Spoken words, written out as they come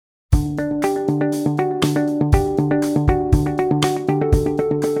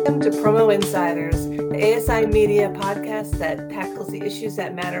Promo Insiders, the ASI Media podcast that tackles the issues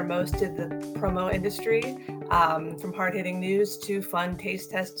that matter most to the promo industry, from hard-hitting news to fun taste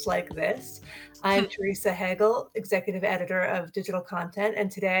tests like this. I'm Teresa Hagel, executive editor of digital content,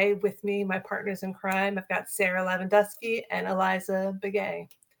 and today with me, my partners in crime, I've got Sarah Lavandusky and Eliza Begay.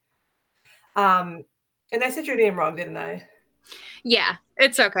 And I said your name wrong, didn't I? Yeah,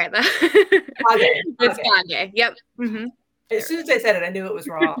 it's okay though. It's Kage. Yep. Mm-hmm. As soon as I said it, I knew it was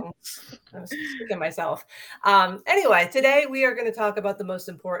wrong. I was kicking myself. Anyway, today we are going to talk about the most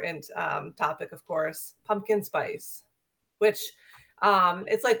important topic, of course, pumpkin spice, which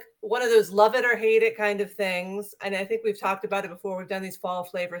it's like one of those love it or hate it kind of things. And I think we've talked about it before. We've done these fall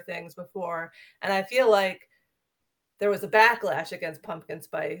flavor things before. And I feel like there was a backlash against pumpkin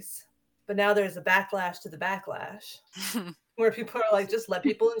spice, but now there's a backlash to the backlash. Where people are like, just let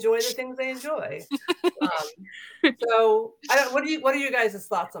people enjoy the things they enjoy. So, what are you guys'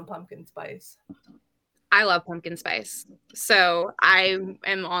 thoughts on pumpkin spice? I love pumpkin spice, so I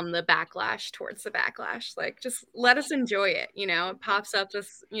am on the backlash towards the backlash. Like, just let us enjoy it. You know, it pops up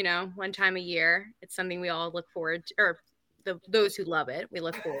just one time a year. It's something we all look forward to, or those who love it, we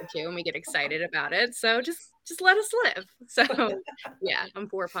look forward to, and we get excited about it. So just let us live. So, yeah, I'm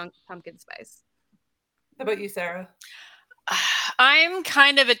for pumpkin spice. How about you, Sarah? I'm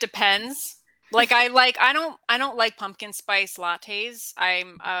kind of, it depends. Like I don't like pumpkin spice lattes.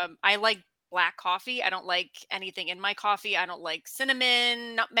 I like black coffee. I don't like anything in my coffee. I don't like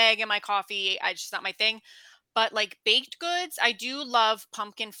cinnamon, nutmeg in my coffee. It's just not my thing. But like baked goods, I do love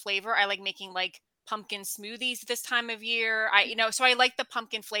pumpkin flavor. I like making like pumpkin smoothies this time of year. So I like the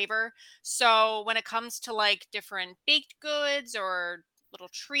pumpkin flavor. So when it comes to like different baked goods or little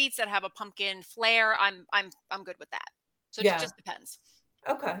treats that have a pumpkin flair, I'm good with that. So it just depends.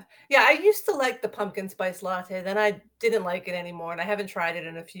 Okay. Yeah, I used to like the pumpkin spice latte. Then I didn't like it anymore, and I haven't tried it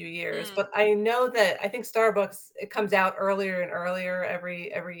in a few years. But I know that I think Starbucks, it comes out earlier and earlier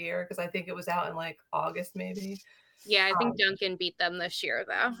every year, because I think it was out in like August maybe. Yeah, I think Dunkin' beat them this year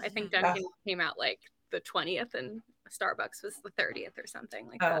though. I think Dunkin' came out like the 20th and Starbucks was the 30th or something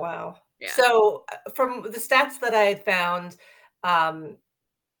like that. Oh wow. Yeah. So from the stats that I had found,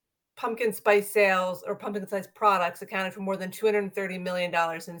 pumpkin spice sales or pumpkin spice products accounted for more than $230 million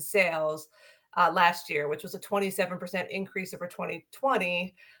in sales last year, which was a 27% increase over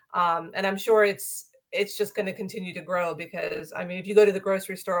 2020. And I'm sure it's just going to continue to grow, because I mean, if you go to the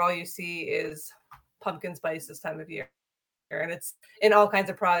grocery store, all you see is pumpkin spice this time of year, and it's in all kinds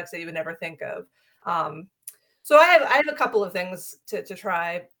of products that you would never think of. So I have a couple of things to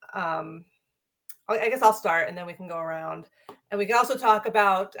try. I guess I'll start, and then we can go around, and we can also talk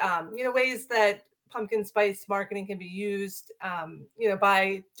about ways that pumpkin spice marketing can be used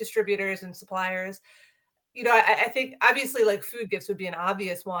by distributors and suppliers. I think obviously like food gifts would be an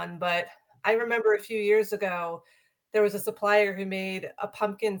obvious one, but I remember a few years ago there was a supplier who made a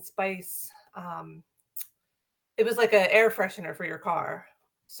pumpkin spice. It was like an air freshener for your car,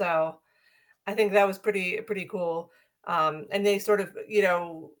 so I think that was pretty cool. And they sort of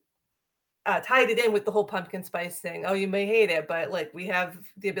tied it in with the whole pumpkin spice thing. Oh, you may hate it, but like we have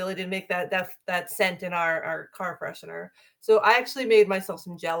the ability to make that scent in our car freshener. So I actually made myself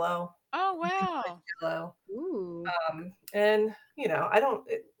some Jell-O. Oh wow! Jell-O. Ooh. And I don't.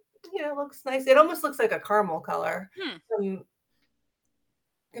 It looks nice. It almost looks like a caramel color. I'm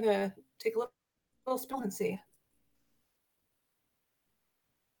gonna take a little spill and see.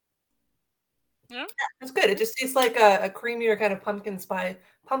 Yeah, it's good. It just tastes like a creamier kind of pumpkin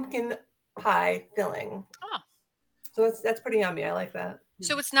pie filling. Oh. So that's pretty yummy. I like that.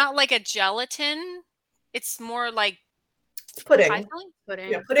 So it's not like a gelatin. It's more like pudding. Pie filling?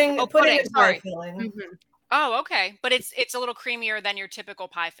 Pudding. Yeah, pudding. Oh, pudding pudding, is pie sorry. filling. Mm-hmm. Oh, okay. But it's a little creamier than your typical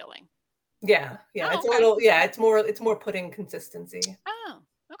pie filling. Yeah. Oh, it's okay. a little. Yeah, it's more pudding consistency. Oh,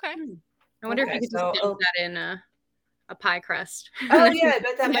 okay. I wonder if you could just dip that in a pie crust. Oh yeah, I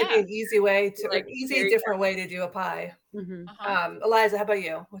bet that might be Yeah. an easy way to Like, different way to do a pie. Mm-hmm. Eliza, how about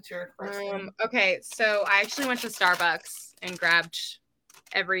you? What's your first thing? Okay, so I actually went to Starbucks and grabbed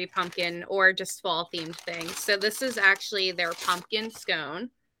every pumpkin or just fall themed thing. So this is actually their pumpkin scone.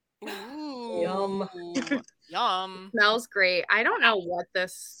 Ooh. Yum. Yum. Smells great. I don't know what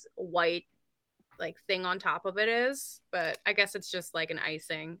this white like thing on top of it is, but I guess it's just like an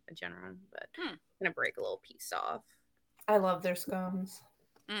icing, a general. But I'm gonna break a little piece off. I love their scones.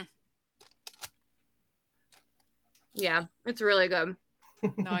 Yeah, it's really good.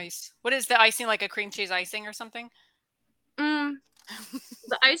 Nice. What is the icing, like a cream cheese icing or something?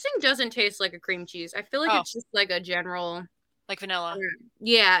 The icing doesn't taste like a cream cheese. I feel like it's just like a general, like vanilla.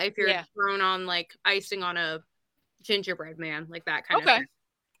 Yeah, if you're thrown on like icing on a gingerbread man, like that kind of thing.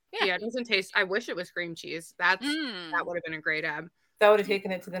 Yeah, it doesn't taste. I wish it was cream cheese. That Mm. would have been a great ad. That would have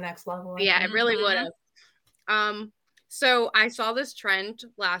taken it to the next level. I Yeah, think. it really would Mhm. have. So I saw this trend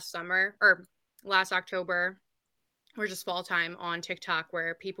last summer or last October or just fall time on TikTok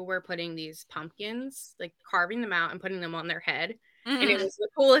where people were putting these pumpkins, like carving them out and putting them on their head. And it Mhm. was the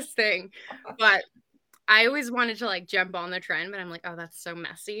coolest thing. But I always wanted to like jump on the trend, but I'm like, oh, that's so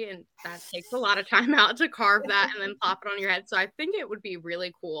messy. And that takes a lot of time out to carve that and then plop it on your head. So I think it would be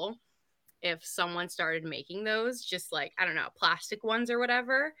really cool if someone started making those, just like, I don't know, plastic ones or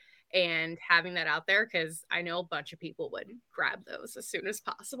whatever, and having that out there because I know a bunch of people would grab those as soon as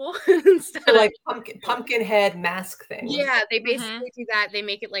possible instead So of like pumpkin head mask things. yeah, they Mhm. basically do that. They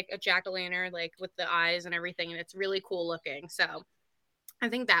make it like a jack-o'-lantern, like with the eyes and everything, and it's really cool looking. So I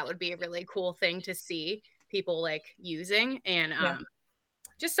think that would be a really cool thing to see people like using and Yeah.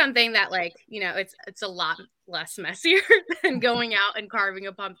 just something that like, it's a lot less messier than going out and carving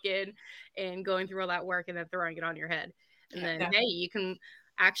a pumpkin and going through all that work and then throwing it on your head. And then Yeah. hey, you can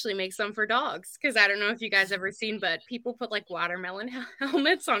actually make some for dogs because I don't know if you guys ever seen, but people put like watermelon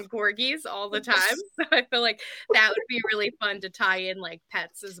helmets on corgis all the time. So I feel like that would be really fun to tie in like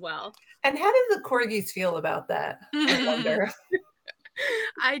pets as well. And how did the corgis feel about that? I wonder.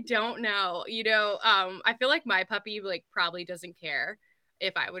 I don't know. I feel like my puppy like probably doesn't care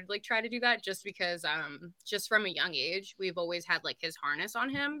if I would like try to do that just because just from a young age we've always had like his harness on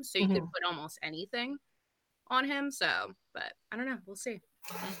him so you could put almost anything on him. So, but I don't know. We'll see.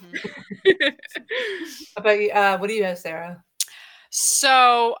 Mhm. How about you? What do you have, Sarah?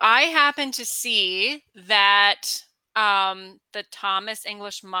 So I happened to see that the Thomas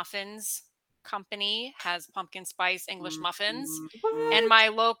English Muffins company has pumpkin spice English muffins, and What? my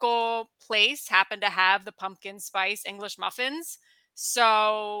local place happened to have the pumpkin spice English muffins.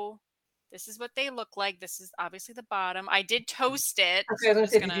 So this is what they look like. This is obviously the bottom. I did toast it, Okay, I so was I'm gonna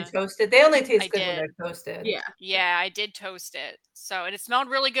just say, did you gonna. toast it? They only taste I good when did. they're toasted. Yeah. Yeah, I did toast it. So and it smelled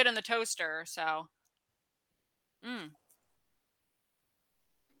really good in the toaster. So. Mm.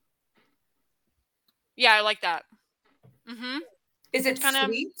 Yeah, I like that. Mm-hmm. Is it Kind of.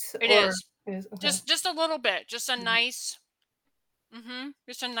 sweet It or is is okay? just a little bit, just a nice.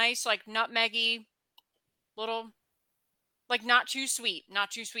 Just a nice like nutmeggy little, like not too sweet,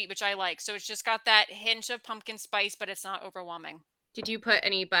 which I like. So it's just got that hint of pumpkin spice, but it's not overwhelming. Did you put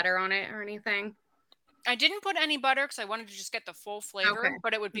any butter on it or anything? I didn't put any butter because I wanted to just get the full flavor, Okay.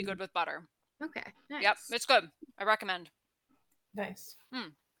 but it would be good with butter. Okay. Nice. Yep, it's good. I recommend. Nice.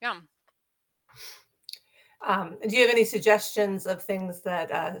 Yum. Do you have any suggestions of things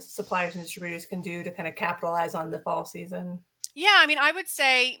that suppliers and distributors can do to kind of capitalize on the fall season? Yeah, I mean, I would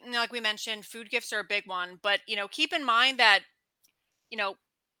say, like we mentioned, food gifts are a big one, but keep in mind that you know,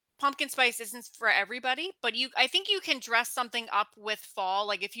 pumpkin spice isn't for everybody, but I think you can dress something up with fall.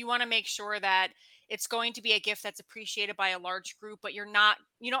 Like if you want to make sure that it's going to be a gift that's appreciated by a large group, but you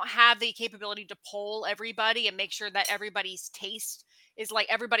don't have the capability to poll everybody and make sure that everybody's taste is like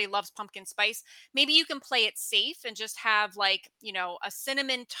everybody loves pumpkin spice. Maybe you can play it safe and just have like, a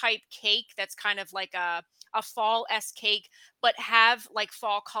cinnamon type cake that's kind of like a fall s cake, but have like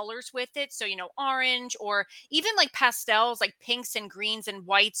fall colors with it. So, orange or even like pastels, like pinks and greens and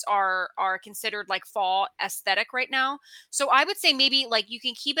whites are considered like fall aesthetic right now. So I would say maybe like you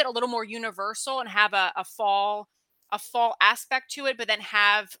can keep it a little more universal and have a fall aspect to it, but then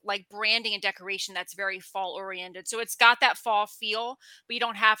have like branding and decoration that's very fall oriented. So it's got that fall feel, but you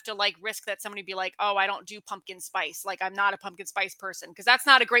don't have to like risk that somebody be like, oh, I don't do pumpkin spice. Like I'm not a pumpkin spice person because that's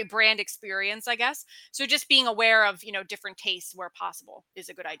not a great brand experience, I guess. So just being aware of, different tastes where possible is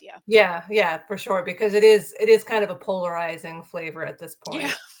a good idea. Yeah, for sure, because it is kind of a polarizing flavor at this Yeah.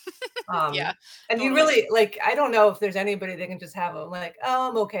 point. Um, Yeah, and you totally. really like, I don't know if there's anybody that can just have them like, oh,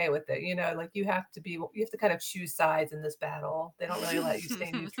 I'm okay with it. Like you have to kind of choose sides in this battle. They don't really let you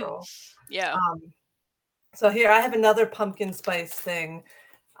stay neutral. Yeah. Um, so here I have another pumpkin spice thing.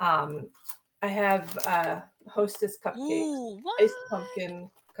 Um, I have Hostess cupcakes, Ooh, what? iced pumpkin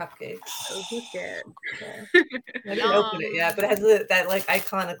cupcakes. Those look good. Yeah. I didn't open it yet, but it Yum. has that like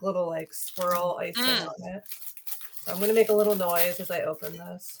iconic little like swirl icing Mm. on it. So I'm gonna make a little noise as I open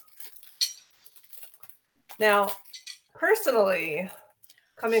this. Now, personally,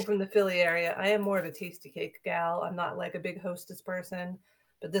 coming from the Philly area, I am more of a tasty cake gal. I'm not like a big Hostess person,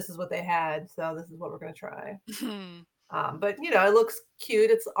 but this is what they had, so this is what we're gonna try. But it looks cute.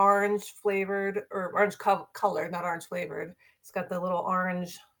 It's orange flavored or orange color, not orange flavored. It's got the little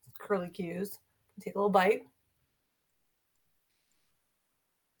orange curly cues. Take a little bite.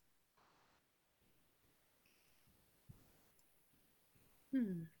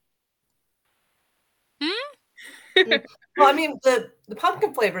 Hmm? Well, I mean, the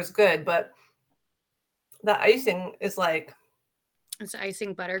pumpkin flavor is good, but the icing is like, It's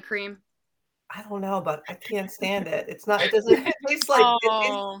icing buttercream. I don't know, but I can't stand it. It's not. It doesn't. It tastes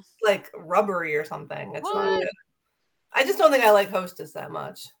like rubbery or something. It's not What? good. I just don't think I like Hostess that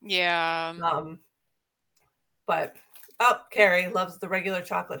much. Yeah. But Carrie loves the regular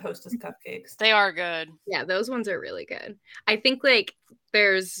chocolate Hostess cupcakes. They are good. Yeah, those ones are really good. I think like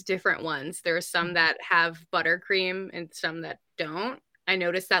there's different ones. There's some that have buttercream and some that don't. I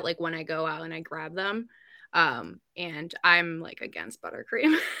noticed that like when I go out and I grab them. And I'm like against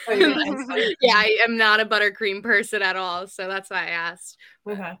buttercream. Oh, you're against buttercream? Yeah, I am not a buttercream person at all. So that's why I asked.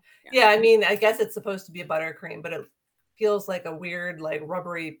 Okay. Yeah, I mean, I guess it's supposed to be a buttercream, but it feels like a weird, like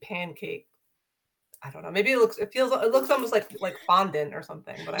rubbery pancake. I don't know. Maybe it looks almost like fondant or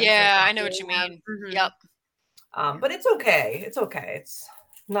something. But yeah, I know what you mean. Mm-hmm. Yep. But it's okay. It's okay. It's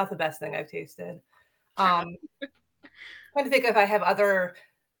not the best thing I've tasted. Trying to think if I have other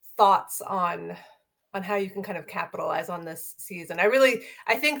thoughts on how you can kind of capitalize on this season. I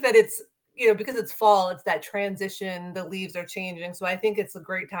think that it's, because it's fall, it's that transition, the leaves are changing. So I think it's a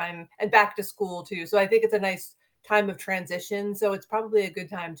great time, and back to school too. So I think it's a nice time of transition. So it's probably a good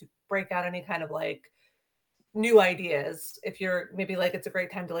time to break out any kind of like new ideas. If you're maybe like, it's a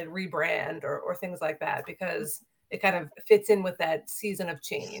great time to like rebrand or things like that, because it kind of fits in with that season of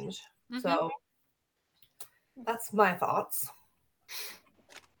change. Mm-hmm. So that's my thoughts.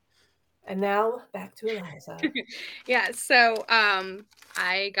 And now back to Eliza. Yeah, so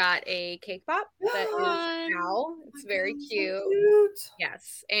I got a cake pop that is owl. It's very cute.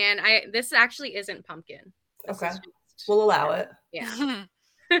 Yes, and this actually isn't pumpkin. Okay, we'll allow it. Yeah,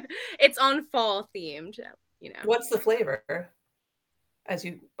 it's on fall themed. What's the flavor? As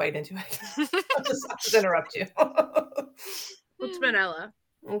you bite into it, I'll just interrupt you. It's vanilla.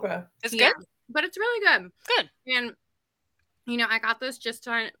 Okay, it's good, but it's really good. Good, and I got this just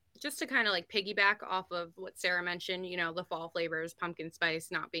to kind of like piggyback off of what Sarah mentioned, the fall flavors, pumpkin spice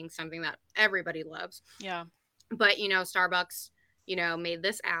not being something that everybody loves. Yeah. But, Starbucks, made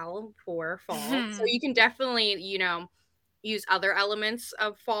this owl for fall. So you can definitely, use other elements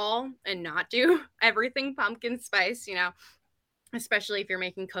of fall and not do everything pumpkin spice, especially if you're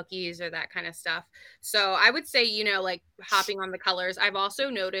making cookies or that kind of stuff. So I would say, like hopping on the colors. I've also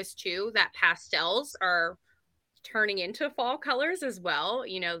noticed too that pastels are turning into fall colors as well.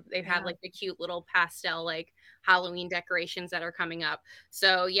 They've had like the cute little pastel like Halloween decorations that are coming up.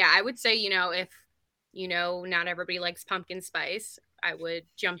 So yeah, I would say, if not everybody likes pumpkin spice, I would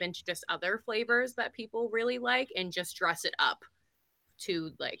jump into just other flavors that people really like and just dress it up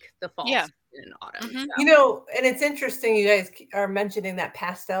to like the fall season and autumn. Mm-hmm. So. And it's interesting you guys are mentioning that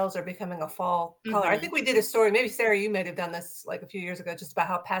pastels are becoming a fall color. I think we did a story, maybe Sarah, you might have done this like a few years ago, just about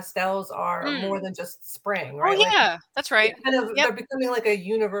how pastels are more than just spring, right? Oh yeah, that's right. They're becoming like a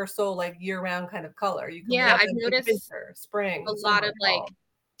universal, like year-round kind of color. You can I've noticed winter, spring, a lot of fall. like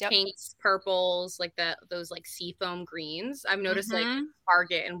pinks, purples, like those like seafoam greens. I've noticed like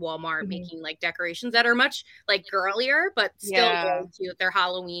Target and Walmart making like decorations that are much like girlier, but still very cute. They're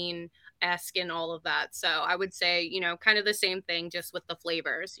Halloween-esque and all of that. So I would say, kind of the same thing, just with the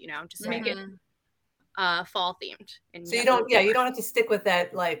flavors, just make it fall themed. And so you don't have to stick with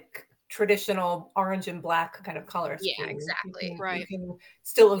that like traditional orange and black kind of color scheme. Yeah, exactly. You can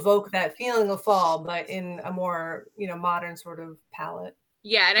still evoke that feeling of fall, but in a more, modern sort of palette.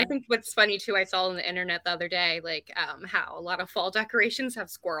 Yeah, and I think what's funny too, I saw on the internet the other day, like how a lot of fall decorations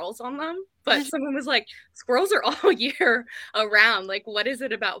have squirrels on them, but someone was like, squirrels are all year around. Like, what is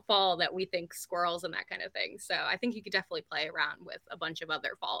it about fall that we think squirrels and that kind of thing? So I think you could definitely play around with a bunch of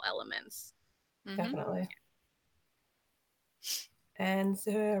other fall elements. Definitely. And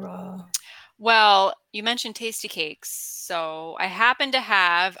Sarah. Well, you mentioned Tasty Cakes. So I happen to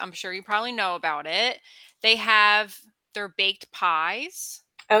have, I'm sure you probably know about it. They have their baked pies.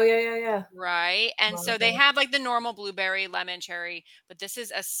 Oh, yeah. Right. And so they have like the normal blueberry, lemon, cherry, but this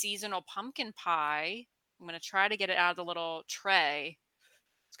is a seasonal pumpkin pie. I'm going to try to get it out of the little tray.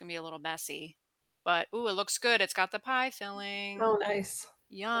 It's going to be a little messy, but ooh, it looks good. It's got the pie filling. Oh, nice.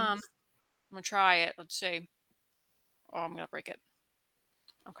 Yum. Nice. I'm going to try it. Let's see. Oh, I'm going to break it.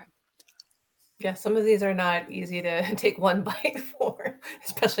 Okay. Yeah, some of these are not easy to take one bite for,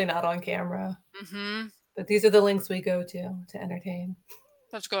 especially not on camera. But these are the links we go to entertain.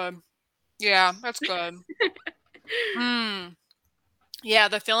 That's good. Yeah, that's good. Yeah,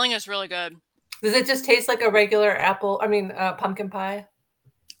 the filling is really good. Does it just taste like a regular pumpkin pie?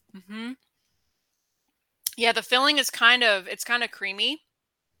 Yeah, the filling is kind of creamy.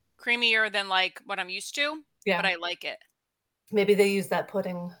 Creamier than like what I'm used to. Yeah. But I like it. Maybe they use that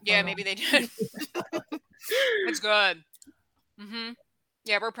pudding. Yeah, maybe they did. It's good.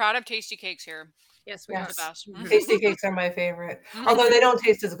 Yeah, we're proud of Tasty Cakes here. Yes, we They're are. the best. Tasty Cakes are my favorite, although they don't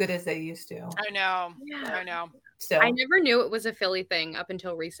taste as good as they used to. I know. Yeah. I know. Still, I never knew it was a Philly thing up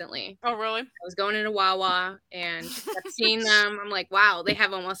until recently. Oh, really? I was going into Wawa and kept seeing them. I'm like, wow, they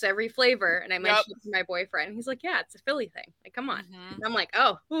have almost every flavor. And I mentioned it to my boyfriend. He's like, yeah, it's a Philly thing. Like, come on. And I'm like,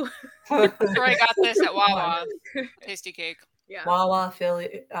 oh. That's where I got this at Wawa. Tasty Cake. Yeah. Wawa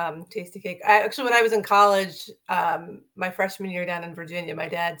Philly Tasty Cake. Actually, when I was in college, my freshman year down in Virginia, my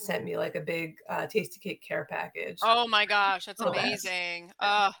dad sent me like a big Tasty Cake care package. Oh my gosh, that's Oh, amazing.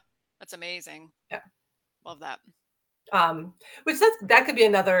 That's amazing. Yeah. Love that. Which that could be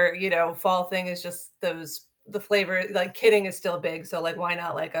another, fall thing, is just the flavor, like kidding is still big. So like, why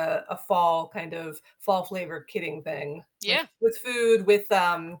not like a fall kind of fall flavor kidding thing? Yeah. With food, with,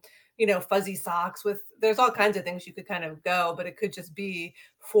 fuzzy socks, there's all kinds of things you could kind of go, but it could just be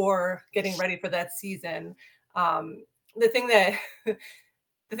for getting ready for that season. The thing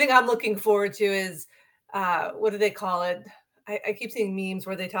I'm looking forward to is, what do they call it? I keep seeing memes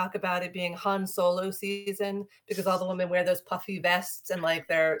where they talk about it being Han Solo season, because all the women wear those puffy vests and like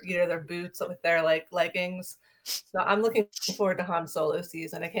their boots with their like leggings. So I'm looking forward to Han Solo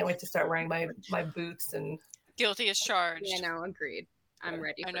season. I can't wait to start wearing my boots and guilty as charged. Yeah, no, agreed. I'm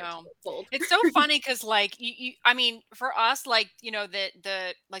ready. I know. Cold. It's so funny because like I mean, for us, like,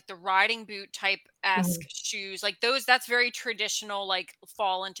 the like the riding boot type esque shoes, like that's very traditional, like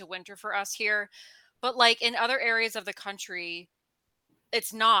fall into winter for us here. But like in other areas of the country,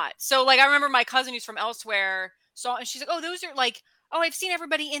 it's not. So like I remember my cousin who's from elsewhere saw, and she's like, "Oh, those are like, oh, I've seen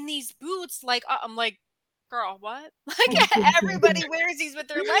everybody in these boots." Like I'm like, "Girl, what?" Like everybody wears these with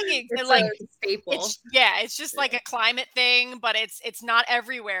their leggings, It's and like a staple. it's just like a climate thing, but it's not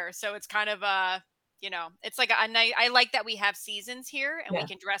everywhere. So it's kind of it's like a nice. I like that we have seasons here and we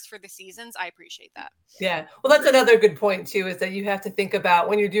can dress for the seasons. I appreciate that. Yeah. Well, that's another good point too, is that you have to think about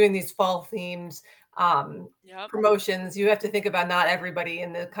when you're doing these fall themed promotions, you have to think about not everybody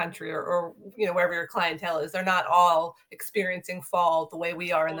in the country or wherever your clientele is. They're not all experiencing fall the way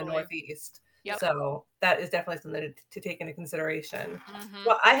we are in the Northeast. Yep. So that is definitely something to take into consideration.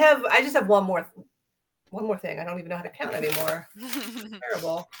 Well, I just have one more thing. I don't even know how to count anymore.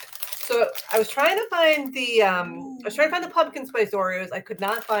 Terrible. So I was trying to find the pumpkin spice Oreos. I could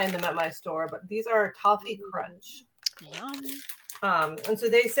not find them at my store, but these are Toffee Crunch. Yum. And so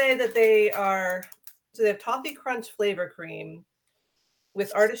they say that they have Toffee Crunch flavor cream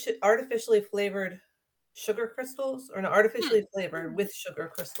with artificially flavored sugar crystals, or not artificially flavored with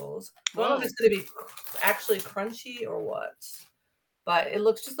sugar crystals. I don't know if it's going to be actually crunchy or what, but it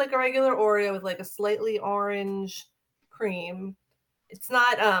looks just like a regular Oreo with like a slightly orange cream. It's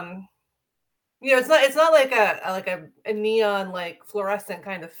not it's not like a neon, like fluorescent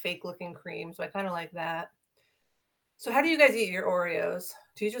kind of fake looking cream. So I kind of like that. So how do you guys eat your Oreos?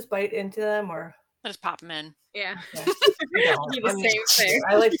 Do you just bite into them, or I just pop them in? Yeah. Do the same thing.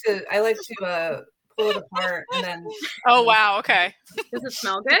 I like to pull it apart and then. Oh wow! Okay. Does it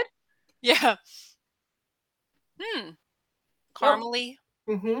smell good? Yeah. Caramely.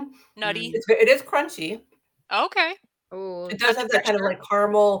 Nutty. It is crunchy. Okay. Oh, it does have that kind of like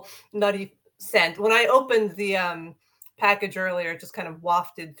caramel nutty scent. When I opened the package earlier, it just kind of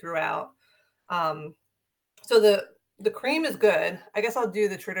wafted throughout. So the cream is good. I guess I'll do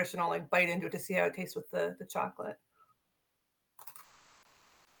the traditional like bite into it to see how it tastes with the chocolate.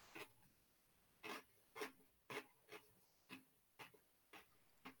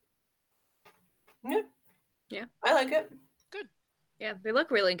 Yeah. I like it. Good. Yeah, they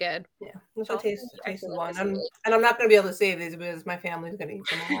look really good. Yeah, this will taste one. I'm not going to be able to save these because my family's going to eat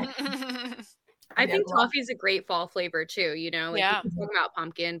them all. I think toffee is a great fall flavor too. Like yeah. we talk about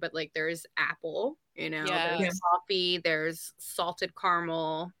pumpkin, but like there's apple. There's toffee. There's salted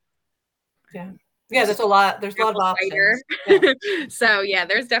caramel. Yeah, there's a lot. There's a lot of options. Yeah. So yeah,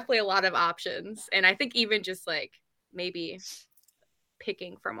 there's definitely a lot of options, and I think even just like maybe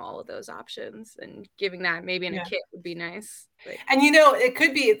picking from all of those options and giving that maybe in a kit would be nice. And it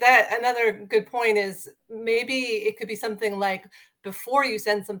could be that another good point is maybe it could be something like before you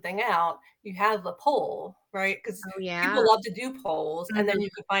send something out, you have a poll, right? Because people love to do polls, and then you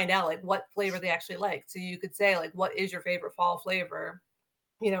could find out like what flavor they actually like. So you could say like, what is your favorite fall flavor?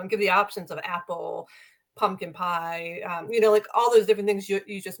 And give the options of apple, pumpkin pie, like all those different things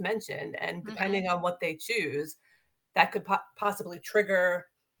you just mentioned. And depending on what they choose, that could possibly trigger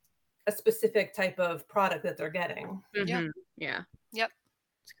a specific type of product that they're getting. Yeah. Yep.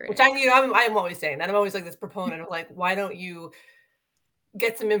 It's great. Which I'm always saying that. I'm always like this proponent of like, why don't you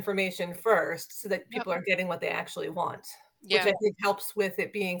get some information first so that people are getting what they actually want? Which I think helps with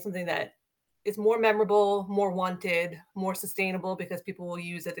it being something that it's more memorable, more wanted, more sustainable because people will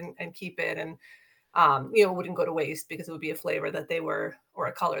use it and keep it, and you know, it wouldn't go to waste because it would be a flavor that they were, or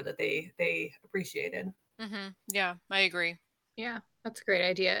a color that they appreciated. Yeah, I agree. Yeah, that's a great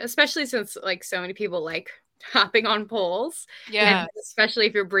idea, especially since like so many people like hopping on polls. Yeah. And especially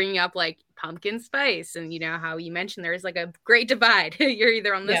if you're bringing up like pumpkin spice and you know how you mentioned there's like a great divide. You're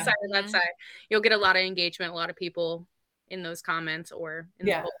either on this Yeah. side or that side. You'll get a lot of engagement, a lot of people in those comments or in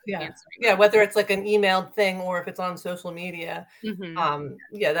the polls yeah, whether it's like an emailed thing or if it's on social media.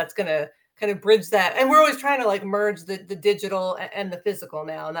 Yeah, that's gonna kind of bridge that. And we're always trying to like merge the digital and the physical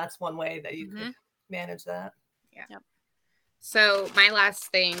now, and that's one way that you could manage that. Yeah. Yep. So my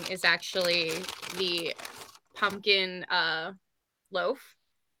last thing is actually the pumpkin loaf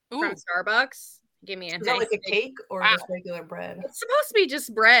from Starbucks. Give me a Is that like a cake or just regular bread? It's supposed to be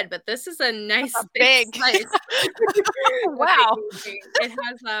just bread, but this is a nice big slice. Wow. It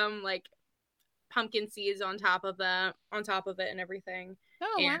has like pumpkin seeds on top of it and everything.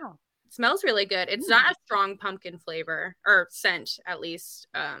 Oh, and wow. It smells really good. It's not a strong pumpkin flavor or scent, at least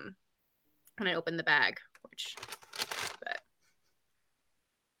when I open the bag, but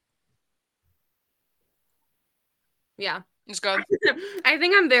yeah, it's good. I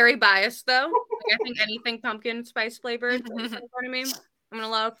think I'm very biased though. Like, I think anything pumpkin spice flavored in front of me, I'm gonna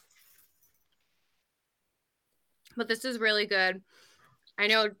love. But this is really good. I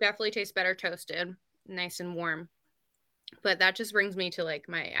know it definitely tastes better toasted, nice and warm. But that just brings me to like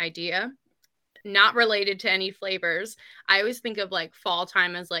my idea, not related to any flavors. I always think of like fall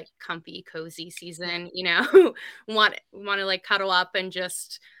time as like comfy, cozy season, you know, want to like cuddle up and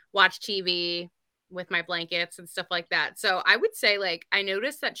just watch TV with my blankets and stuff like that. So I would say like I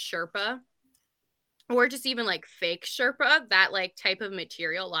noticed that Sherpa, or just even like fake Sherpa, that like type of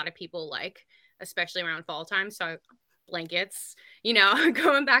material a lot of people like, especially around fall time. So blankets, you know,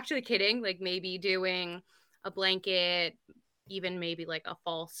 going back to the kidding, like maybe doing a blanket, even maybe like a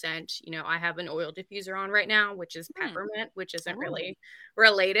fall scent. You know, I have an oil diffuser on right now, which is peppermint, which isn't really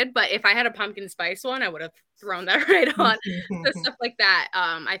related. But if I had a pumpkin spice one, I would have thrown that right on. So stuff like that,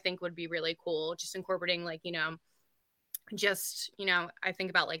 I think would be really cool. Just incorporating like, you know, just, you know, I think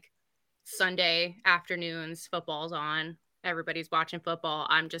about like Sunday afternoons, football's on. Everybody's watching football.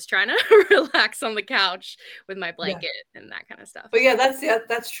 I'm just trying to relax on the couch with my blanket and that kind of stuff. But yeah,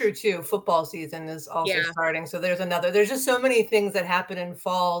 that's true too. Football season is also starting. So there's just so many things that happen in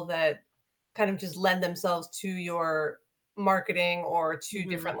fall that kind of just lend themselves to your marketing or to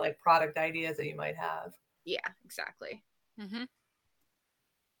different like product ideas that you might have. Yeah, exactly.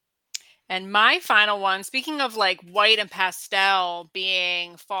 And my final one, speaking of like white and pastel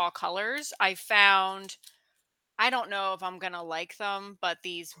being fall colors, I found, I don't know if I'm going to like them, but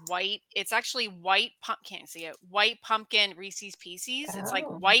these white, it's actually white, can't see it, white pumpkin Reese's Pieces. It's like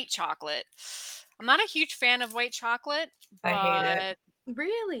white chocolate. I'm not a huge fan of white chocolate, but I hate it.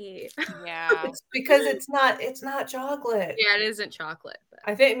 Really? Yeah. It's because it's not chocolate. Yeah, it isn't chocolate. But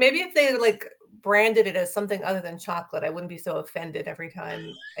I think maybe if they like branded it as something other than chocolate, I wouldn't be so offended every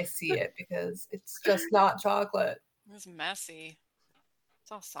time I see it because it's just not chocolate. It's messy.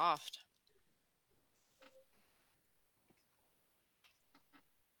 It's all soft.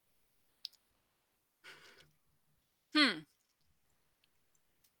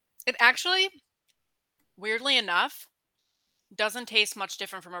 It actually, weirdly enough, doesn't taste much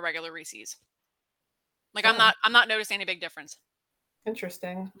different from a regular Reese's. Like I'm not noticing any big difference.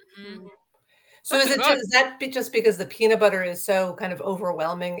 Interesting. So is that just because the peanut butter is so kind of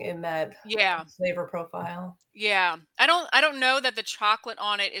overwhelming in that flavor profile? Yeah. I don't know that the chocolate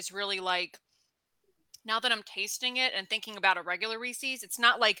on it is really like, now that I'm tasting it and thinking about a regular Reese's, it's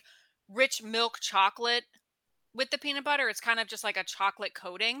not like rich milk chocolate with the peanut butter. It's kind of just like a chocolate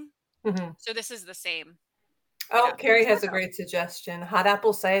coating. So this is the same. Oh, Carrie has a great suggestion. Hot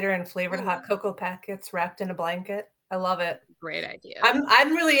apple cider and flavored hot cocoa packets wrapped in a blanket. I love it. Great idea.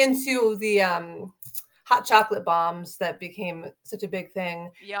 I'm really into the hot chocolate bombs that became such a big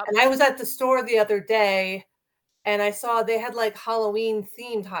thing. Yep. And I was at the store the other day and I saw they had like Halloween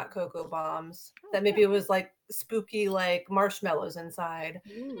themed hot cocoa bombs that maybe it was like spooky, like marshmallows inside.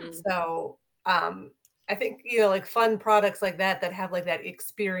 So I think, you know, like fun products like that have like that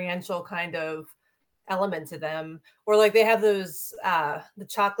experiential kind of element to them, or like they have those the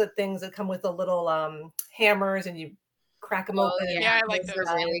chocolate things that come with the little hammers and you crack them open. Yeah, I like those.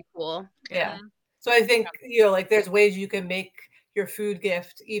 Are really cool. Yeah. So I think, you know, like there's ways you can make your food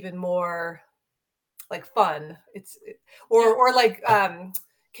gift even more like fun. Or like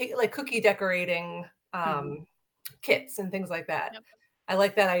cookie decorating kits and things like that. I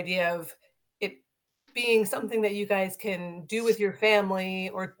like that idea of it being something that you guys can do with your family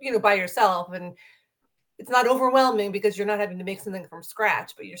or, by yourself. And it's not overwhelming because you're not having to make something from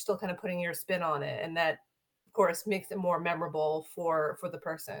scratch, but you're still kind of putting your spin on it. And that, of course, makes it more memorable for the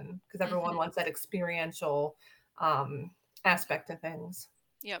person, because everyone wants that experiential aspect of things.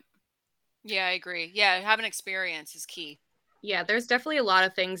 Yep. Yeah, I agree. Yeah, having experience is key. Yeah, there's definitely a lot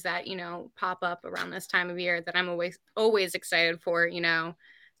of things that, pop up around this time of year that I'm always excited for,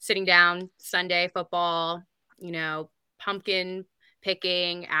 sitting down, Sunday football, pumpkin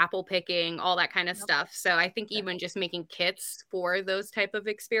picking, apple picking, all that kind of stuff. So I think even just making kits for those type of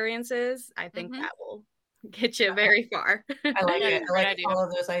experiences, I think that will get you very far. I like it. I like all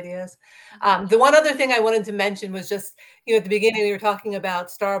of those ideas. The one other thing I wanted to mention was just, at the beginning we were talking about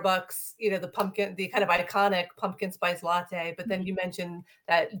Starbucks, the kind of iconic pumpkin spice latte, but then you mentioned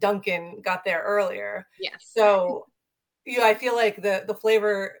that Dunkin' got there earlier. Yes. So, I feel like the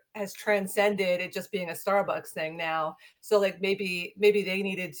flavor has transcended it just being a Starbucks thing now. So like maybe they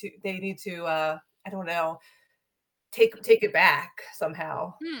need to I don't know, take it back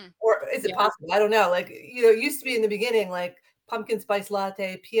somehow. Or is it possible? I don't know. Like, it used to be in the beginning, like pumpkin spice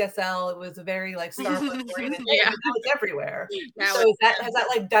latte, PSL, it was a very like Starbucks oriented thing. Now it's everywhere. So has that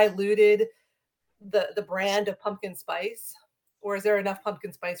like diluted the brand of pumpkin spice? Or is there enough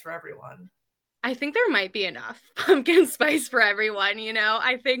pumpkin spice for everyone? I think there might be enough pumpkin spice for everyone,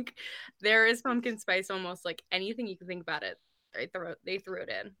 I think there is pumpkin spice almost like anything you can think about it. They threw it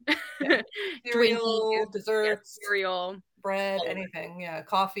in. Yeah. Cereal, desserts, cereal, bread, anything. Yeah,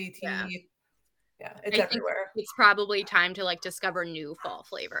 coffee, tea. Yeah, it's everywhere. It's probably time to like discover new fall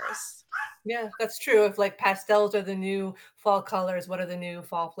flavors. Yeah, that's true. If like pastels are the new fall colors, what are the new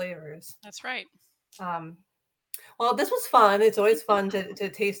fall flavors? That's right. Well, this was fun. It's always fun to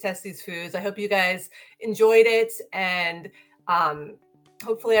taste test these foods. I hope you guys enjoyed it, and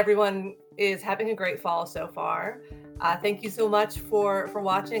hopefully everyone is having a great fall so far. Thank you so much for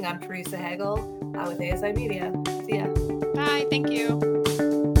watching. I'm Teresa Hagel with ASI Media. See ya. Bye. Thank you.